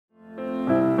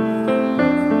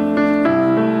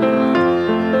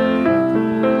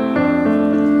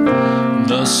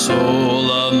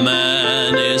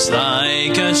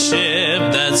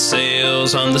that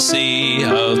sails on the sea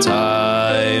of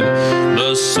time.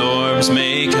 The storms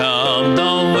may come,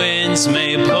 the winds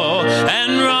may blow,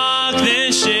 and rock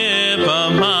this ship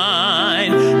of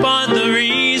mine. But the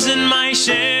reason my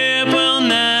ship will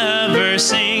never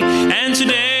sink, and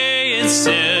today it's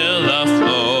still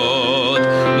afloat.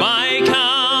 My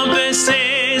compass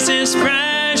is His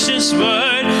precious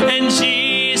word, and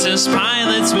Jesus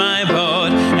pilots my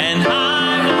boat, and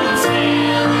I won't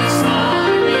sail these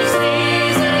stormy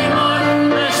seas anymore,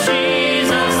 unless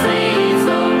Jesus leads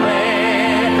the way.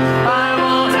 I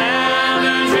won't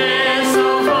ever drift so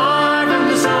far from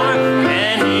the shore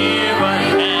and hear what He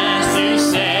has to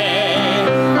say.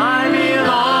 I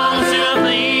belong to a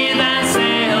fleet that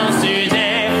sails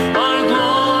today on a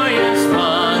glorious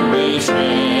one-way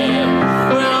trip.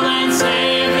 We'll then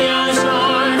sail the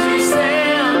shores we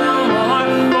sail no more,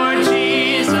 for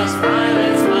Jesus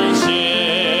pilots my ship.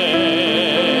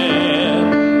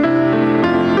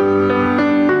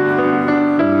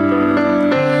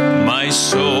 My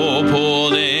soul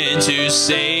pulled into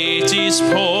safety's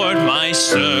port, my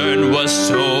stern was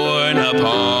torn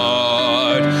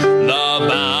apart. The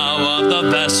bow of the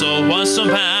vessel was so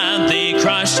badly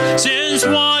crushed, since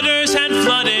waters had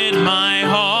flooded my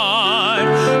heart.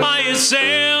 I had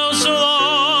sailed